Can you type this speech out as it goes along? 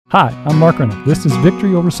Hi, I'm Mark Rennick. This is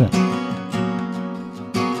Victory Over Sin.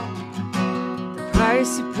 The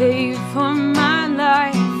price you paid for my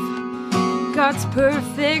life, God's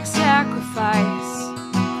perfect sacrifice,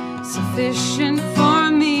 sufficient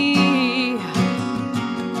for me.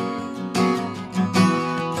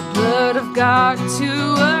 The blood of God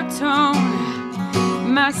to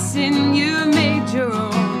atone, my sin you made your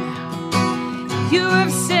own. You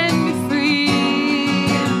have set me free.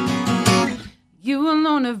 You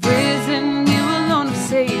alone have risen, you alone have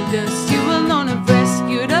saved us, you alone have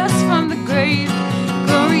rescued us from the grave.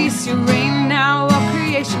 Glorious your reign now, all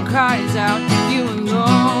creation cries out, you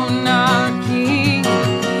alone are King,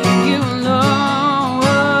 you alone.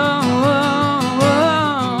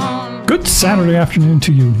 Good Saturday afternoon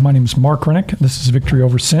to you. My name is Mark Rennick. This is Victory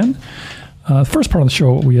Over Sin. The first part of the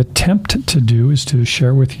show, what we attempt to do is to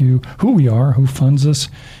share with you who we are, who funds us,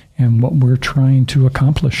 and what we're trying to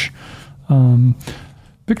accomplish.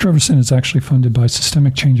 Victory Over Sin is actually funded by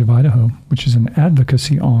Systemic Change of Idaho, which is an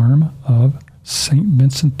advocacy arm of St.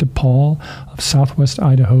 Vincent de Paul of Southwest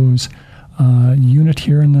Idaho's unit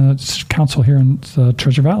here in the council here in the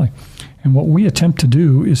Treasure Valley. And what we attempt to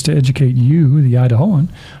do is to educate you, the Idahoan,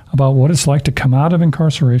 about what it's like to come out of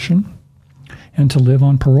incarceration and to live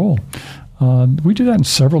on parole. We do that in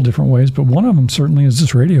several different ways, but one of them certainly is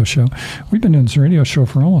this radio show. We've been doing this radio show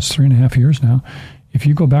for almost 3.5 years now. If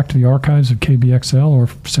you go back to the archives of KBXL or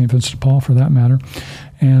St. Vincent de Paul for that matter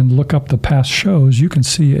and look up the past shows, you can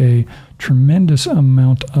see a tremendous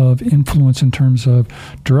amount of influence in terms of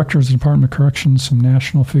directors of the Department of Corrections, some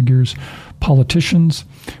national figures, politicians.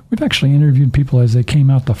 We've actually interviewed people as they came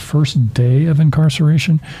out the first day of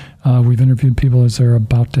incarceration. We've interviewed people as they're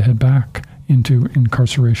about to head back into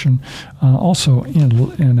incarceration. Also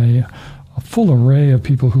in a full array of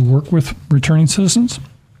people who work with returning citizens.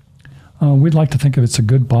 We'd like to think of it's a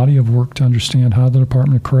good body of work to understand how the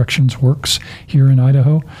Department of Corrections works here in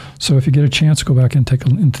Idaho. So if you get a chance, go back and take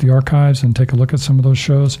into the archives and take a look at some of those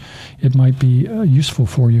shows. It might be useful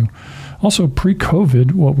for you. Also,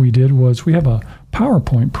 pre-COVID, what we did was we have a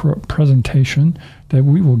PowerPoint presentation that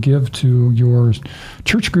we will give to your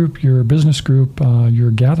church group, your business group,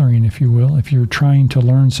 your gathering, if you will, if you're trying to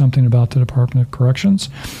learn something about the Department of Corrections.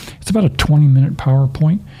 It's about a 20-minute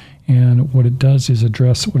PowerPoint. And what it does is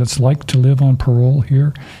address what it's like to live on parole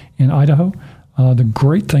here in Idaho. The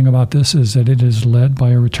great thing about this is that it is led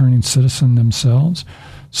by a returning citizen themselves.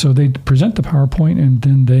 So they present the PowerPoint and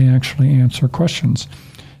then they actually answer questions.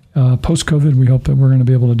 Post-COVID, we hope that we're going to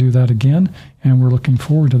be able to do that again, and we're looking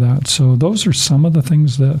forward to that. So those are some of the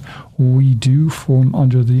things that we do from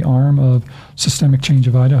under the arm of Systemic Change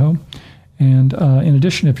of Idaho. And in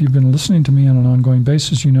addition, if you've been listening to me on an ongoing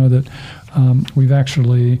basis, you know that we've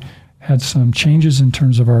actually had some changes in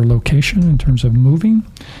terms of our location, in terms of moving,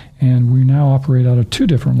 and we now operate out of 2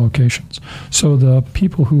 different locations. So the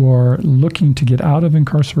people who are looking to get out of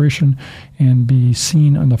incarceration and be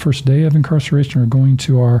seen on the first day of incarceration are going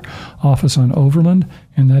to our office on Overland,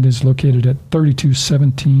 and that is located at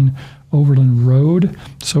 3217 Overland Road.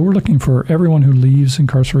 So we're looking for everyone who leaves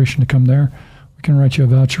incarceration to come there. We can write you a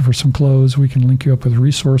voucher for some clothes. We can link you up with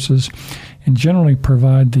resources and generally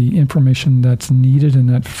provide the information that's needed in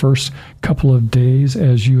that first couple of days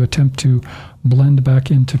as you attempt to blend back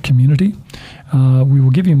into community. We will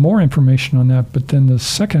give you more information on that, but then the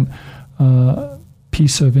second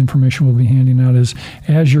piece of information we'll be handing out is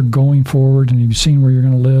as you're going forward and you've seen where you're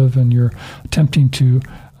going to live and you're attempting to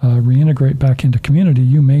reintegrate back into community,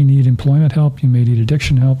 you may need employment help, you may need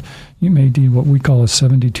addiction help, you may need what we call a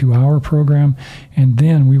 72-hour program, and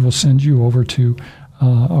then we will send you over to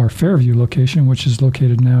our Fairview location, which is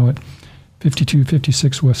located now at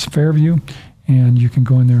 5256 West Fairview, and you can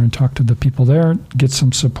go in there and talk to the people there, get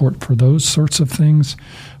some support for those sorts of things.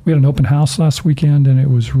 We had an open house last weekend, and it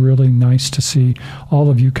was really nice to see all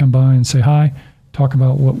of you come by and say hi, talk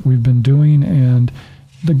about what we've been doing, and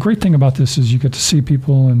the great thing about this is you get to see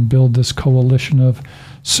people and build this coalition of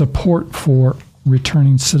support for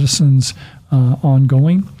returning citizens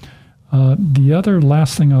ongoing. The other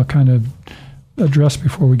last thing I'll kind of address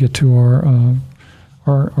before we get to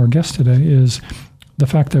our guest today is the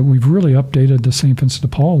fact that we've really updated the St. Vincent de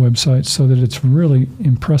Paul website so that it's really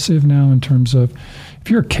impressive now in terms of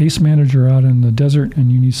if you're a case manager out in the desert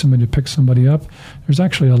and you need somebody to pick somebody up, there's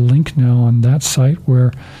actually a link now on that site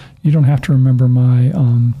where you don't have to remember my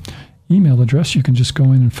email address. You can just go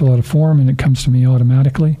in and fill out a form and it comes to me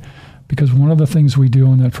automatically. Because one of the things we do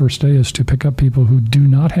on that first day is to pick up people who do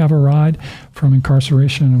not have a ride from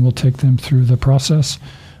incarceration, and we'll take them through the process.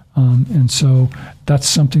 And so that's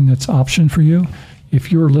something that's option for you.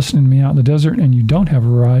 If you're listening to me out in the desert and you don't have a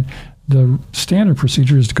ride, the standard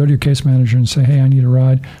procedure is to go to your case manager and say, hey, I need a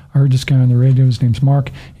ride. I heard this guy on the radio. His name's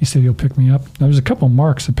Mark. He said he'll pick me up. Now, there's a couple of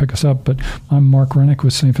Marks that pick us up, but I'm Mark Rennick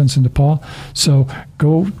with St. Vincent de Paul. So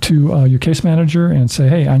go to your case manager and say,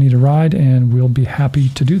 hey, I need a ride, and we'll be happy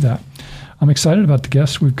to do that. I'm excited about the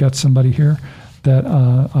guests. We've got somebody here that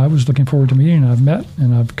I was looking forward to meeting, and I've met,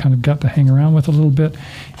 and I've kind of got to hang around with a little bit,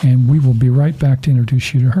 and we will be right back to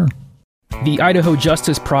introduce you to her. The Idaho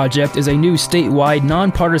Justice Project is a new statewide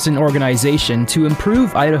nonpartisan organization to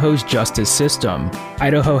improve Idaho's justice system.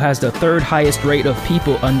 Idaho has the third highest rate of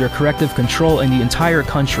people under corrective control in the entire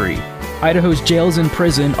country. Idaho's jails and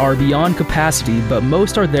prison are beyond capacity, but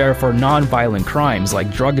most are there for nonviolent crimes like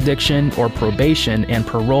drug addiction or probation and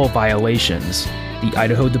parole violations. The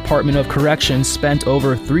Idaho Department of Corrections spent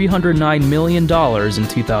over $309 million in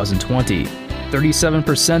 2020.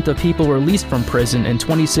 37% of people released from prison in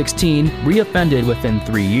 2016 reoffended within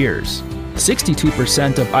 3 years.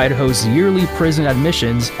 62% of Idaho's yearly prison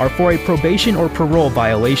admissions are for a probation or parole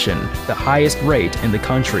violation, the highest rate in the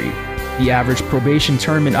country. The average probation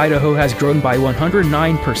term in Idaho has grown by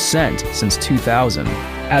 109% since 2000.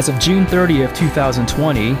 As of June 30th,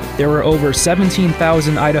 2020, there were over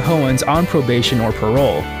 17,000 Idahoans on probation or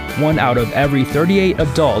parole. 1 out of every 38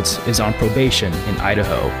 adults is on probation in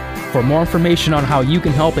Idaho. For more information on how you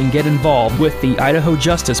can help and get involved with the Idaho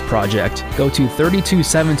Justice Project, go to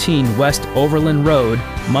 3217 West Overland Road,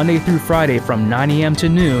 Monday through Friday from 9 a.m. to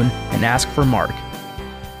noon, and ask for Mark.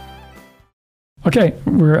 Okay,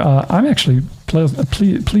 I'm actually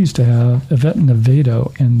pleased to have Evette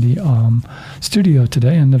Navedo in the studio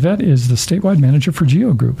today. And Evette is the statewide manager for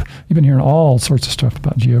Geo Group. You've been hearing all sorts of stuff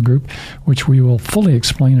about Geo Group, which we will fully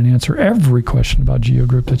explain and answer every question about Geo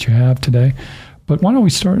Group that you have today. But why don't we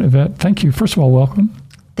start, Evette? Thank you. First of all, welcome.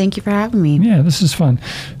 Thank you for having me. Yeah, this is fun.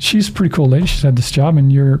 She's a pretty cool lady. She's had this job,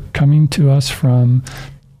 and you're coming to us from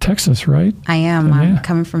Texas, right? I am. Yeah. I'm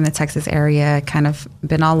coming from the Texas area, kind of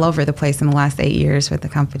been all over the place in the last 8 years with the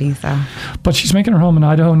company. But she's making her home in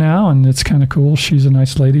Idaho now, and it's kind of cool. She's a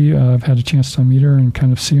nice lady. I've had a chance to meet her and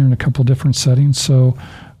kind of see her in a couple different settings. So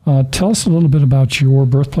tell us a little bit about your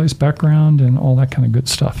birthplace, background, and all that kind of good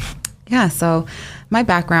stuff. Yeah, so my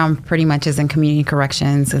background pretty much is in community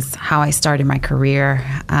corrections. Is how I started my career,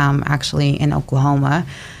 actually in Oklahoma.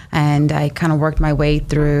 And I kind of worked my way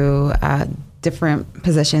through different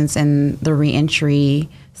positions in the reentry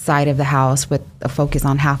side of the house with a focus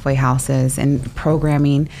on halfway houses and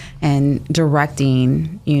programming and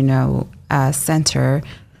directing, a center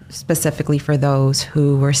specifically for those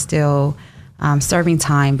who were still serving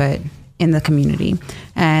time, but in the community.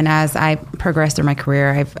 And as I progressed through my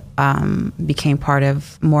career, I've became part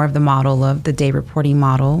of more of the model of the day reporting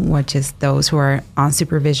model, which is those who are on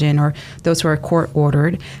supervision or those who are court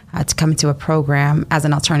ordered to come into a program as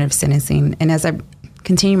an alternative sentencing. And as I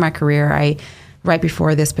continue my career, right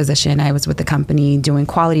before this position, I was with the company doing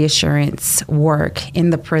quality assurance work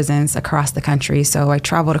in the prisons across the country. So I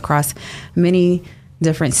traveled across many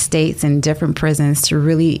different states and different prisons to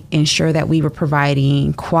really ensure that we were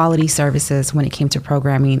providing quality services when it came to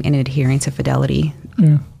programming and adhering to fidelity.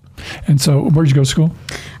 Yeah. And so where did you go to school?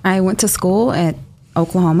 I went to school at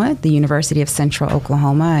Oklahoma, at the University of Central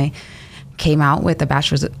Oklahoma. I came out with a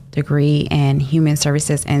bachelor's degree in human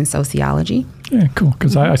services and sociology. Yeah, cool.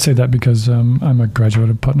 Because I say that because I'm a graduate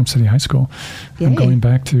of Putnam City High School. Yay. I'm going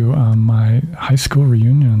back to my high school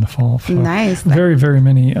reunion in the fall. Nice. Very, very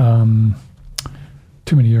many...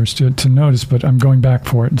 too many years to notice, but I'm going back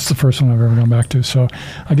for it. It's the first one I've ever gone back to. So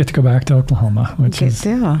I get to go back to Oklahoma, which Good is...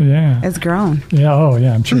 deal. Yeah. It's grown. Yeah, oh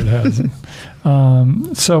yeah, I'm sure it has.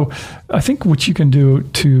 So I think what you can do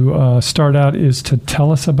to start out is to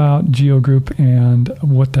tell us about Geo Group and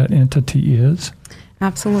what that entity is.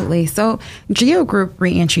 Absolutely. So Geo Group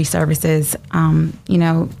Reentry Services,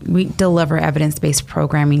 we deliver evidence-based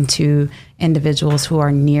programming to individuals who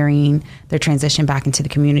are nearing their transition back into the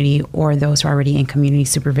community or those who are already in community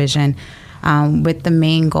supervision, with the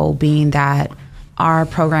main goal being that our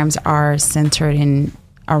programs are centered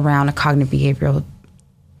around a cognitive behavioral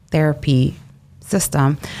therapy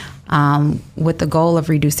system, with the goal of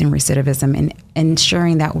reducing recidivism and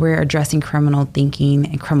ensuring that we're addressing criminal thinking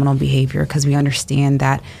and criminal behavior, because we understand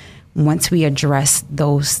that once we address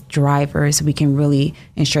those drivers, we can really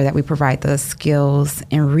ensure that we provide the skills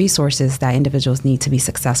and resources that individuals need to be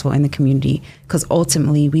successful in the community, because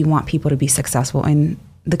ultimately we want people to be successful in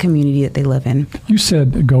the community that they live in. You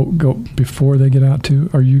said go before they get out too.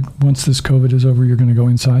 Are you, once this COVID is over, you're going to go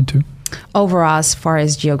inside too? overall as far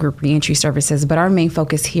as Geo Group reentry services, but our main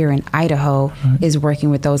focus here in Idaho is working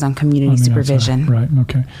with those on community supervision. Right.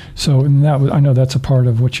 Okay. So and I know that's a part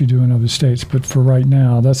of what you do in other states, but for right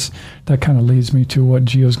now, that kind of leads me to what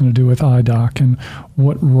Geo's going to do with IDOC, and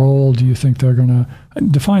what role do you think they're going to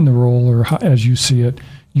define the role, or how, as you see it,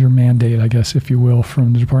 your mandate, I guess, if you will,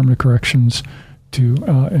 from the Department of Corrections to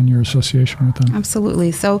and your association with them?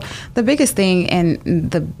 Absolutely. So the biggest thing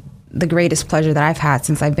and the greatest pleasure that I've had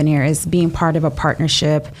since I've been here is being part of a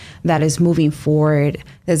partnership that is moving forward,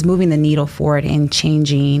 that's moving the needle forward in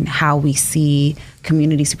changing how we see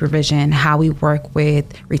community supervision, how we work with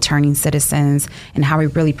returning citizens, and how we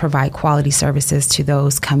really provide quality services to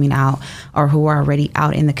those coming out or who are already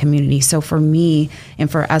out in the community. So for me and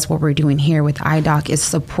for us, what we're doing here with IDOC is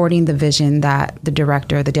supporting the vision that the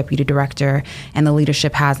director, the deputy director, and the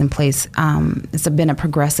leadership has in place. It's been a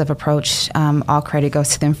progressive approach. All credit goes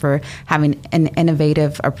to them for having an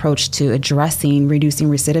innovative approach to addressing, reducing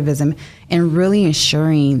recidivism, and really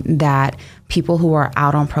ensuring that people who are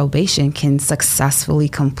out on probation can successfully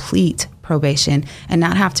complete probation and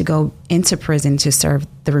not have to go into prison to serve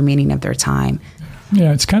the remaining of their time.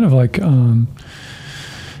 Yeah, it's kind of like, I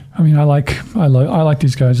mean, I like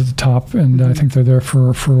these guys at the top, and I think they're there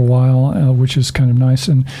for a while, which is kind of nice.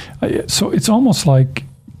 And so it's almost like,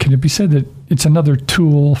 can it be said that it's another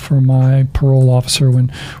tool for my parole officer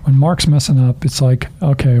when Mark's messing up? It's like,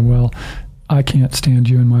 okay, well, I can't stand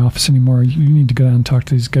you in my office anymore. You need to go down and talk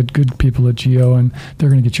to these good people at Geo, and they're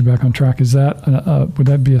going to get you back on track. Is that would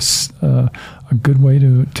that be a good way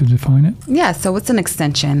to define it? Yeah. So it's an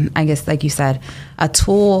extension, I guess, like you said, a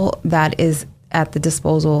tool that is at the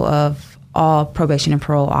disposal of all probation and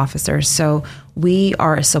parole officers. So we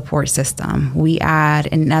are a support system. We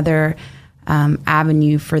add another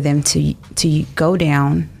avenue for them to go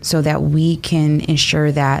down so that we can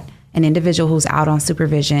ensure that an individual who's out on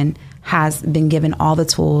supervision has been given all the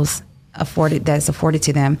tools that's afforded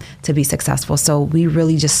to them to be successful. So we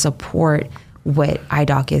really just support what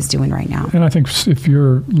IDOC is doing right now. And I think if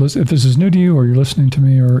this is new to you, or you're listening to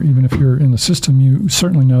me, or even if you're in the system, you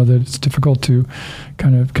certainly know that it's difficult to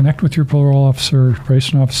kind of connect with your parole officer,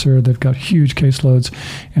 probation officer. They've got huge caseloads.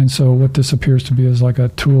 And so what this appears to be is like a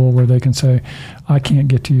tool where they can say, I can't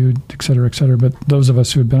get to you, et cetera, et cetera. But those of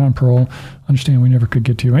us who have been on parole understand we never could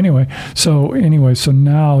get to you anyway. So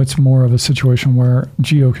now it's more of a situation where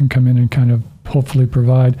Geo can come in and kind of hopefully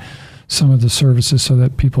provide some of the services so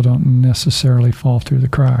that people don't necessarily fall through the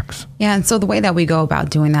cracks. Yeah, and so the way that we go about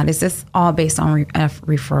doing that is this all based on a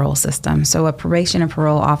referral system. So a probation and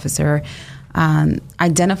parole officer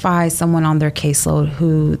identifies someone on their caseload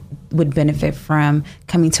who would benefit from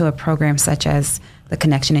coming to a program such as the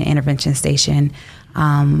Connection and Intervention Station.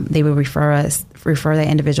 They would refer that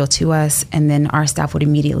individual to us, and then our staff would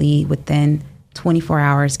immediately, within 24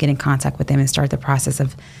 hours, get in contact with them and start the process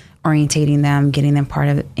of orientating them, getting them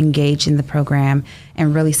engaged in the program,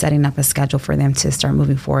 and really setting up a schedule for them to start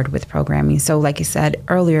moving forward with programming. So like I said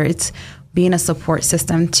earlier, it's being a support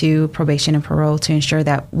system to probation and parole to ensure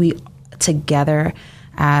that we together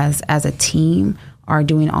as a team are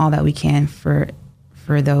doing all that we can for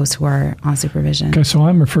those who are on supervision. Okay, so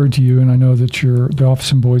I'm referred to you, and I know that the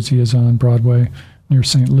office in Boise is on Broadway near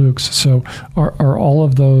St. Luke's. So are all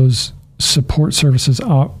of those support services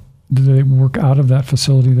out? Do they work out of that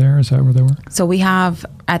facility there? Is that where they work? So we have,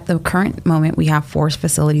 at the current moment, we have 4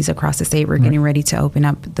 facilities across the state. We're getting ready to open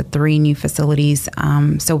up the 3 new facilities.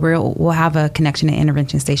 So we'll have a Connection and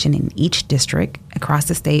Intervention Station in each district across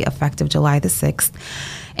the state effective July the 6th.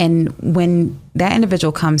 And when that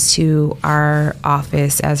individual comes to our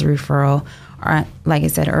office as a referral, like I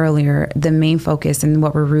said earlier, the main focus and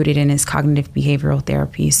what we're rooted in is cognitive behavioral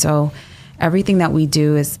therapy. So everything that we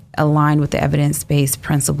do is aligned with the evidence-based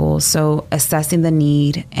principles. So assessing the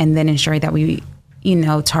need and then ensuring that we,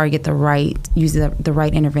 target use the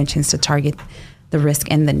right interventions to target the risk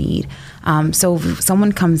and the need. So if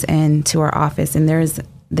someone comes into our office and there's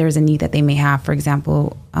a need that they may have, for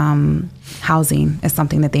example, housing is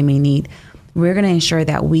something that they may need, we're going to ensure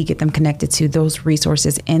that we get them connected to those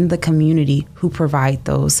resources in the community who provide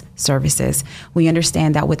those services. We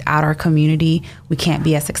understand that without our community, we can't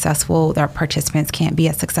be as successful. Our participants can't be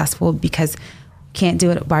as successful because can't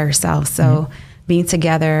do it by ourselves. So being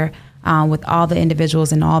together with all the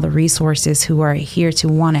individuals and all the resources who are here to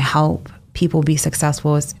want to help people be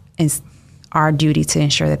successful is our duty to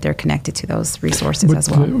ensure that they're connected to those resources as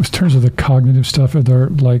well. In terms of the cognitive stuff, are there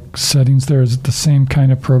settings there? Is it the same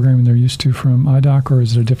kind of programming they're used to from IDOC, or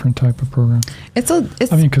is it a different type of program?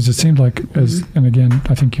 Because it seemed like, and again,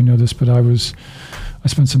 I think you know this, but I was I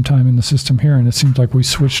spent some time in the system here, and it seems like we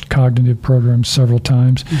switched cognitive programs several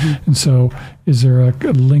times. And so is there a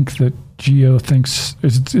link that Geo thinks,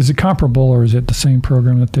 is it comparable, or is it the same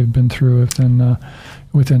program that they've been through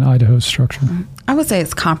within Idaho's structure? I would say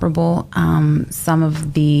it's comparable. Some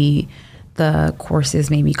of the courses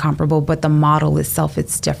may be comparable, but the model itself,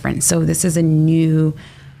 it's different. So this is a new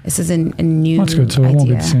That's good. So it idea. won't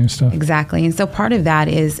be the same stuff. Exactly. And so part of that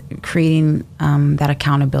is creating that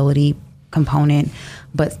accountability component,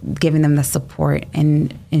 but giving them the support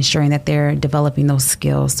and ensuring that they're developing those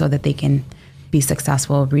skills so that they can be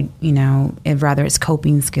successful, whether it's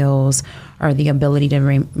coping skills or the ability to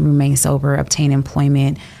remain sober, obtain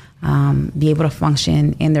employment, be able to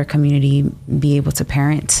function in their community, be able to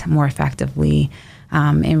parent more effectively,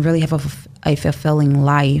 and really have a fulfilling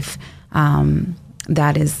life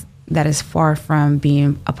that is far from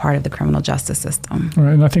being a part of the criminal justice system.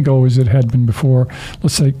 Right, and I think always it had been before.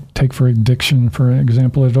 Let's say, take for addiction, for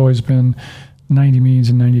example, it had always been 90 meetings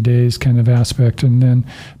in 90 days kind of aspect, and then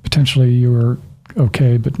potentially you were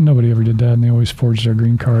okay, but nobody ever did that, and they always forged their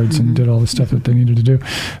green cards and did all the stuff that they needed to do.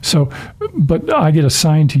 So, but I get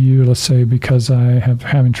assigned to you, let's say, because I have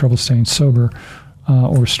having trouble staying sober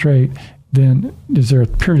or straight, then is there a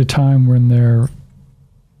period of time when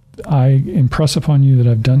I impress upon you that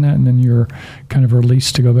I've done that, and then you're kind of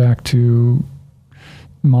released to go back to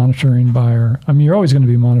monitoring you're always going to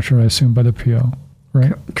be monitored, I assume, by the PO,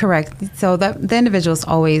 right? Correct. So the individual is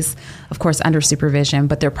always, of course, under supervision,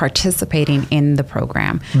 but they're participating in the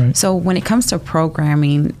program. Right. So when it comes to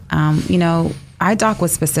programming, IDOC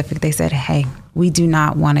was specific. They said, hey, we do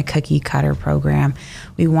not want a cookie cutter program.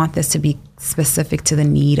 We want this to be specific to the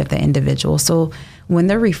need of the individual. So when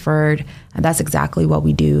they're referred, that's exactly what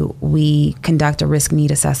we do. We conduct a risk need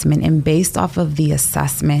assessment, and based off of the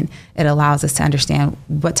assessment, it allows us to understand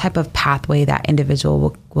what type of pathway that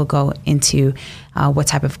individual will go into, what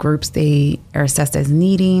type of groups they are assessed as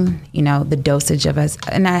needing, the dosage of us,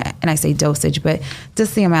 and I say dosage, but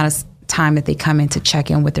just the amount of time that they come in to check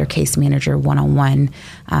in with their case manager one-on-one,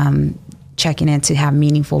 checking in to have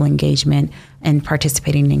meaningful engagement and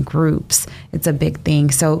participating in groups. It's a big thing.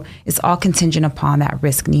 So it's all contingent upon that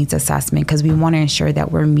risk needs assessment, because we want to ensure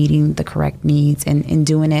that we're meeting the correct needs and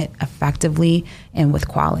doing it effectively and with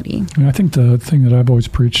quality. And I think the thing that I've always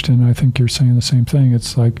preached, and I think you're saying the same thing,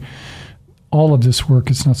 it's like all of this work,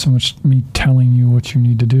 it's not so much me telling you what you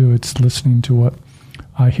need to do, it's listening to what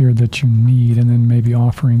I hear that you need, and then maybe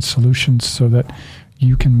offering solutions so that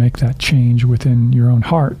you can make that change within your own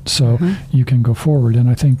heart so you can go forward. And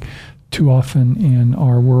I think too often in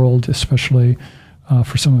our world, especially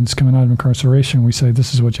for someone that's coming out of incarceration, we say,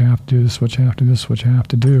 this is what you have to do, this is what you have to do, this is what you have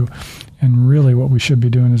to do. And really what we should be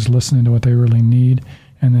doing is listening to what they really need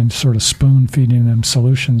and then sort of spoon feeding them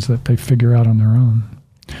solutions that they figure out on their own.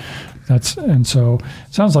 And so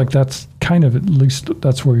it sounds like that's kind of, at least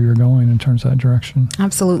that's where you're going in terms of that direction.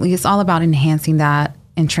 Absolutely. It's all about enhancing that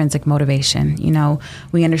intrinsic motivation.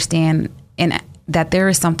 We understand that there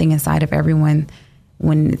is something inside of everyone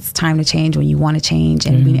when it's time to change, when you want to change.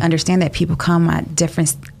 And we understand that people come at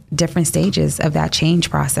different stages of that change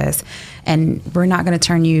process. And we're not going to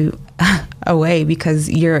turn you away because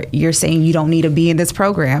you're saying you don't need to be in this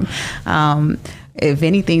program. If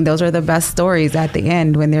anything, those are the best stories at the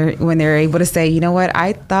end when they're able to say, you know what,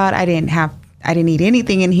 I thought I didn't need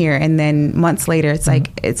anything in here. And then months later, it's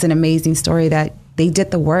like, it's an amazing story that they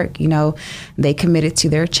did the work, they committed to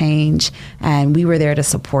their change, and we were there to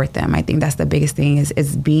support them. I think that's the biggest thing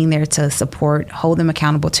is being there to support, hold them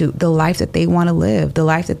accountable to the life that they want to live, the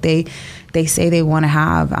life that they say they want to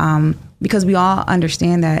have. Because we all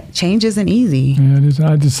understand that change isn't easy. Yeah, it is.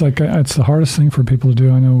 It's the hardest thing for people to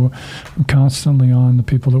do. I know I'm constantly on the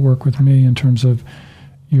people that work with me in terms of,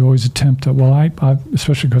 you always attempt to, I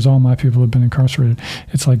especially because all my people have been incarcerated,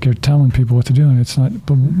 it's like you're telling people what to do, and it's not,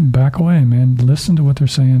 but back away, man. Listen to what they're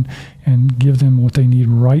saying and give them what they need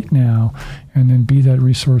right now, and then be that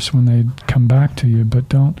resource when they come back to you, but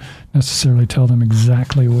don't necessarily tell them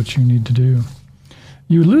exactly what you need to do.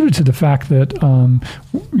 You alluded to the fact that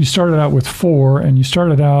you started out with 4, and you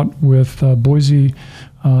started out with Boise,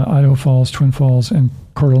 Idaho Falls, Twin Falls, and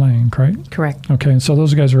Coeur d'Alene, right? Correct. Okay, and so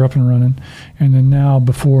those guys are up and running. And then now,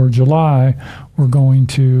 before July, we're going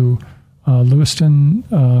to Lewiston,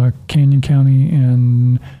 Canyon County,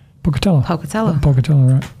 and Pocatello.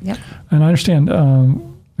 Pocatello, right? Yep. And I understand,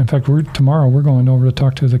 in fact, tomorrow we're going over to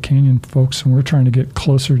talk to the Canyon folks, and we're trying to get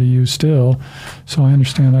closer to you still. So I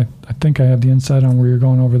understand, I think I have the insight on where you're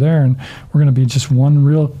going over there, and we're going to be just one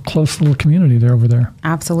real close little community there over there.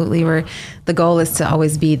 Absolutely. The goal is to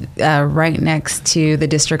always be right next to the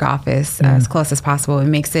district office as close as possible. It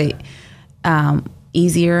makes it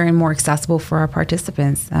easier and more accessible for our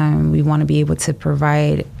participants. We want to be able to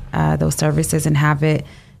provide those services and have it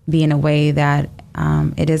be in a way that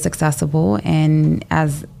it is accessible, and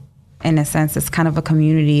as in a sense, it's kind of a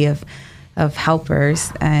community of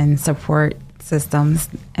helpers and support systems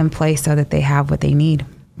in place so that they have what they need.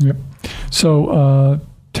 Yep. So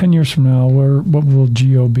 10 years from now, what will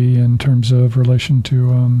Geo be in terms of relation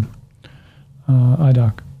to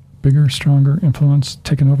IDOC? Bigger, stronger, influence,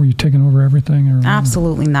 taking over? You taking over everything? Or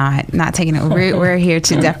Absolutely not taking over. We're here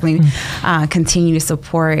to definitely continue to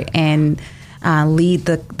support and lead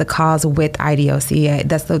the cause with IDOC.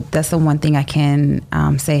 That's the one thing I can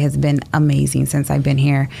say has been amazing since I've been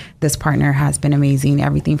here. This partner has been amazing.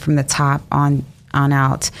 Everything from the top on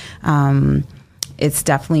out. It's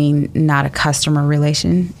definitely not a customer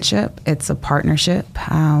relationship. It's a partnership.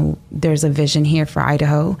 There's a vision here for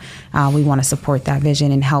Idaho. We want to support that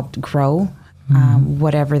vision and help grow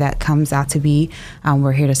whatever that comes out to be.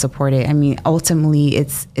 We're here to support it. I mean, ultimately,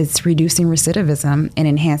 it's reducing recidivism and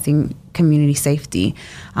enhancing community safety,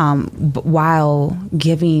 but while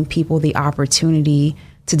giving people the opportunity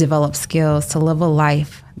to develop skills, to live a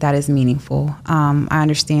life that is meaningful. I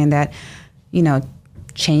understand that,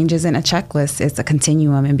 change isn't a checklist, it's a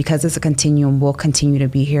continuum. And because it's a continuum, we'll continue to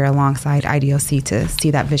be here alongside IDOC to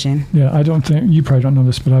see that vision. Yeah, I don't think, you probably don't know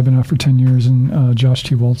this, but I've been out for 10 years, and Josh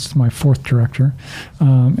T. Waltz is my fourth director.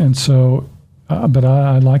 And so, but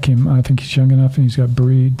I like him. I think he's young enough, and he's got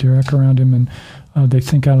Bree, Derek around him, and they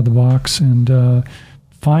think out of the box. And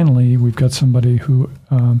finally, we've got somebody who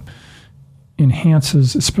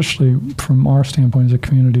enhances, especially from our standpoint as a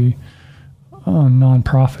community,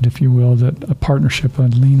 nonprofit, if you will, that a partnership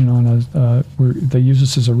and leaning on where they use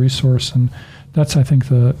this as a resource, and that's, I think,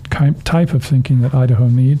 the type of thinking that Idaho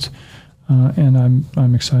needs, and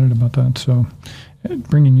I'm excited about that. So,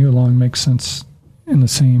 bringing you along makes sense in the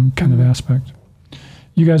same kind of aspect.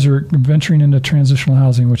 You guys are venturing into transitional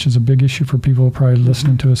housing, which is a big issue for people probably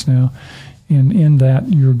listening to us now, and in that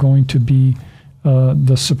you're going to be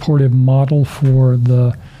the supportive model for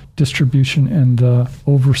the distribution and the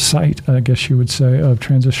oversight, I guess you would say, of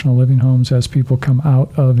transitional living homes as people come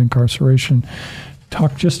out of incarceration.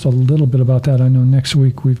 Talk just a little bit about that. I know next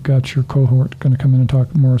week we've got your cohort going to come in and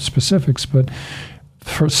talk more specifics, but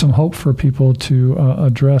for some hope for people to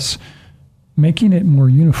address making it more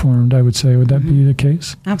uniformed, I would say. Would that be the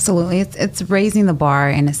case? Absolutely. It's raising the bar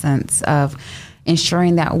in a sense of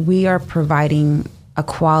ensuring that we are providing a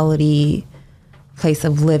quality place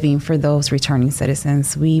of living for those returning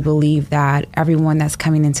citizens. We believe that everyone that's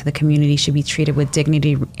coming into the community should be treated with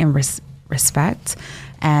dignity and respect,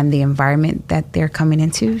 and the environment that they're coming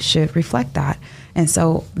into should reflect that. And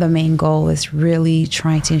so the main goal is really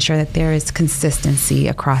trying to ensure that there is consistency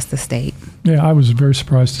across the state. Yeah, I was very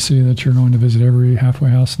surprised to see that you're going to visit every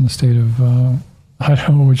halfway house in the state of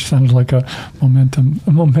Idaho, which sounded like a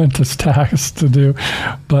momentous task to do.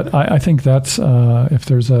 But I think that's, if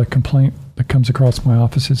there's a complaint that comes across my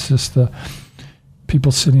office, it's just the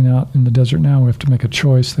people sitting out in the desert now. We have to make a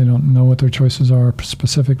choice. They don't know what their choices are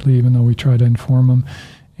specifically, even though we try to inform them.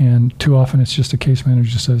 And too often it's just a case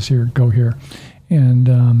manager says, here, go here. And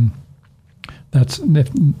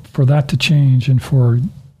for that to change, and for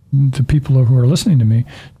the people who are listening to me,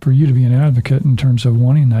 for you to be an advocate in terms of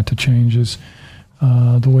wanting that to change is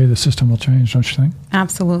the way the system will change, don't you think?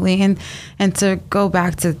 Absolutely. And to go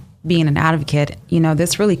back to being an advocate,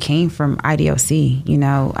 this really came from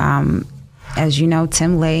IDOC. As you know,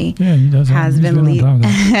 Tim Lay has been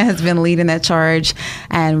leading that charge,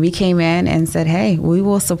 and we came in and said, hey, we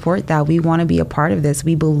will support that. We want to be a part of this.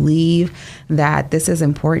 We believe that this is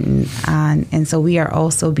important. And so we are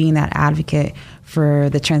also being that advocate for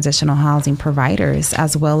the transitional housing providers,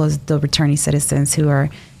 as well as the returning citizens who are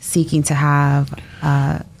seeking to have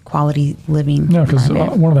quality living. No, because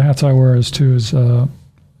one of the hats I wear is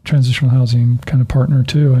transitional housing kind of partner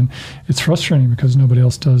too, and it's frustrating because nobody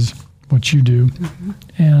else does what you do,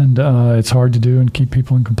 and it's hard to do and keep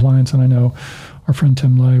people in compliance. And I know our friend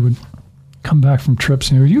Tim Lay would come back from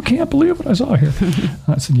trips and you can't believe what I saw here.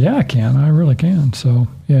 I said, yeah, I can. I really can. So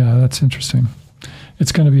yeah, that's interesting.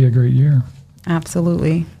 It's going to be a great year.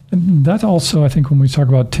 Absolutely. And that also, I think, when we talk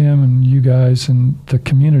about Tim and you guys and the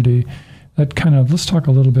community, that kind of, let's talk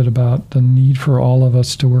a little bit about the need for all of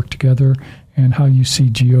us to work together and how you see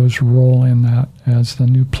Geo's role in that as the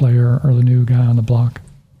new player or the new guy on the block.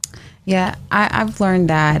 Yeah, I've learned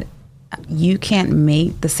that you can't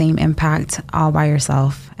make the same impact all by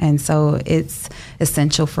yourself. And so it's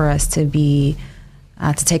essential for us to take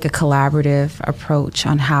a collaborative approach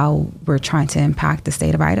on how we're trying to impact the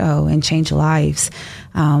state of Idaho and change lives.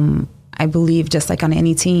 I believe, just like on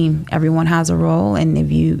any team, everyone has a role, and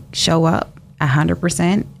if you show up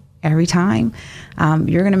 100% every time,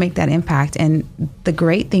 you're going to make that impact. And the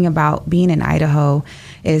great thing about being in Idaho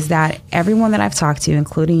is that everyone that I've talked to,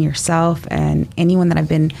 including yourself and anyone that I've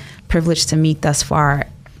been privileged to meet thus far,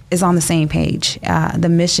 is on the same page. The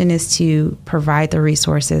mission is to provide the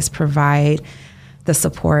resources, provide the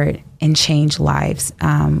support, and change lives.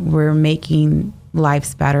 We're making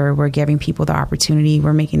lives better. We're giving people the opportunity.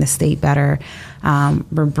 We're making the state better.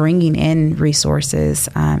 We're bringing in resources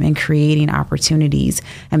and creating opportunities.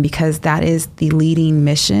 And because that is the leading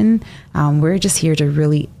mission, we're just here to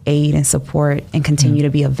really aid and support and continue to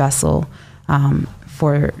be a vessel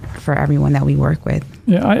for everyone that we work with.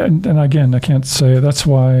 Yeah, and again, I can't say that's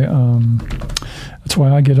why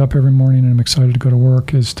I get up every morning and I'm excited to go to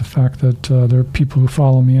work. Is the fact that there are people who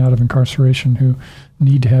follow me out of incarceration who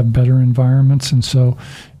need to have better environments, and so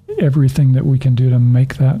everything that we can do to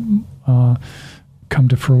make that come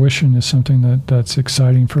to fruition is something that's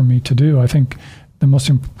exciting for me to do. I think the most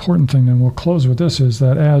important thing, and we'll close with this, is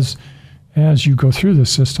that as you go through this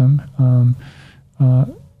system,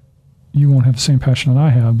 you won't have the same passion that I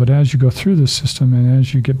have, but as you go through this system and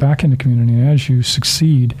as you get back into community, and as you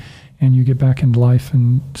succeed and you get back into life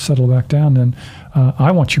and settle back down, then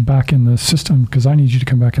I want you back in the system because I need you to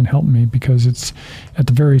come back and help me, because it's at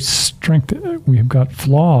the very strength. We have got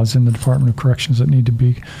flaws in the Department of Corrections that need to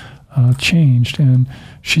be changed, and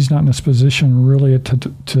she's not in this position really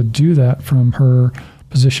to do that from her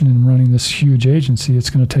position in running this huge agency. It's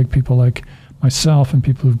going to take people like myself and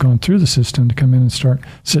people who've gone through the system to come in and start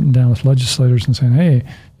sitting down with legislators and saying, hey,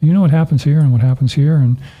 you know what happens here and what happens here,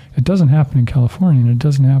 and it doesn't happen in California, and it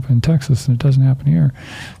doesn't happen in Texas, and it doesn't happen here,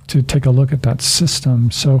 to take a look at that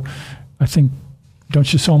system. So I think,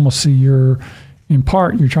 don't you almost see you're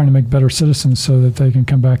trying to make better citizens so that they can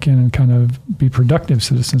come back in and kind of be productive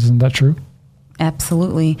citizens. Isn't that true?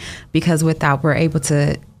 Absolutely. Because with that, we're able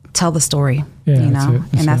to tell the story,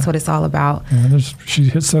 that's what it's all about. Yeah, she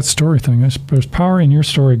hits that story thing. There's power in your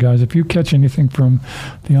story, guys. If you catch anything from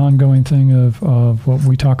the ongoing thing of what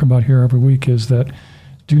we talk about here every week, is that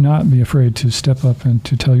do not be afraid to step up and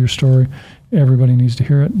to tell your story. Everybody needs to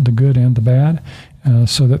hear it, the good and the bad,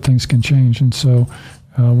 so that things can change. And so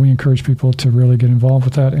we encourage people to really get involved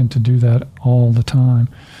with that and to do that all the time.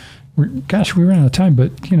 We ran out of time,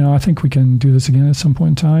 but I think we can do this again at some point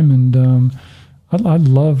in time. And I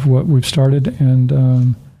love what we've started,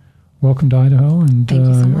 and welcome to Idaho. And Thank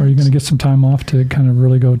you so much. Are you going to get some time off to kind of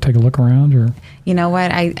really go take a look around? Or you know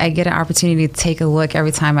what? I get an opportunity to take a look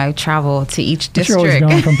every time I travel to each district. You're always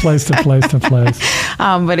going from place to place to place.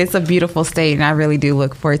 But it's a beautiful state, and I really do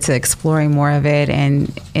look forward to exploring more of it.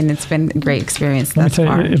 And it's been a great experience thus far.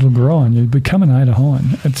 Let me tell you, it'll grow on you. Become an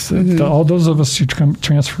Idahoan. It's all those of us who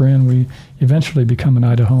transfer in, we eventually become an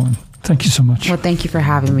Idahoan. Thank you so much. Well, thank you for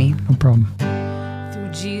having me. No problem.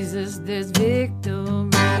 Jesus, there's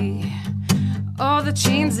victory. All the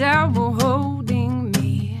chains that were holding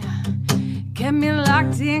me kept me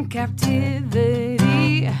locked in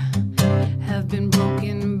captivity have been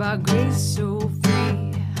broken by grace so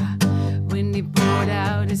free. When he poured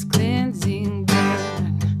out his cleansing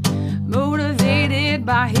blood, motivated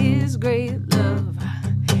by his great love,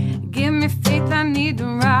 give me faith I need to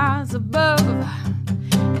rise above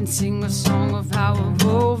and sing a song of how I've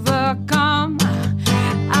overcome.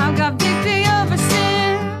 I've got victory over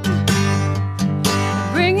sin,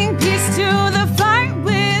 bringing peace to the fight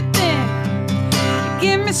within.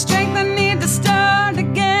 Give me strength I need to start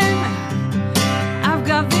again. I've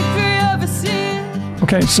got victory over sin.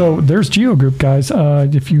 Okay, so there's Geo Group, guys.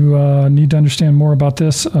 If you need to understand more about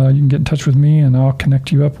this, you can get in touch with me, and I'll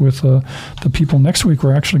connect you up with the people. Next week,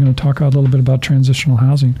 we're actually going to talk a little bit about transitional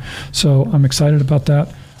housing. So I'm excited about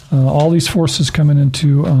that. All these forces coming in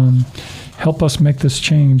to help us make this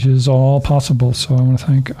change is all possible. So I want to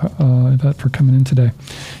thank Evette for coming in today.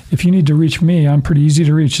 If you need to reach me, I'm pretty easy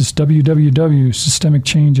to reach. It's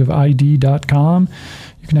www.systemicchangeofid.com.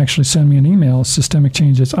 You can actually send me an email, Systemic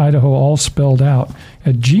Change, it's Idaho, all spelled out,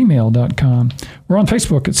 at gmail.com. We're on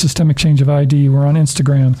Facebook at Systemic Change of ID. We're on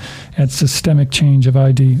Instagram at Systemic Change of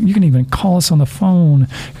ID. You can even call us on the phone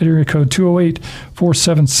at area code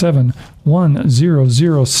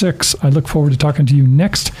 208-477-1006. I look forward to talking to you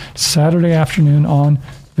next Saturday afternoon on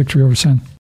Victory Over Sin.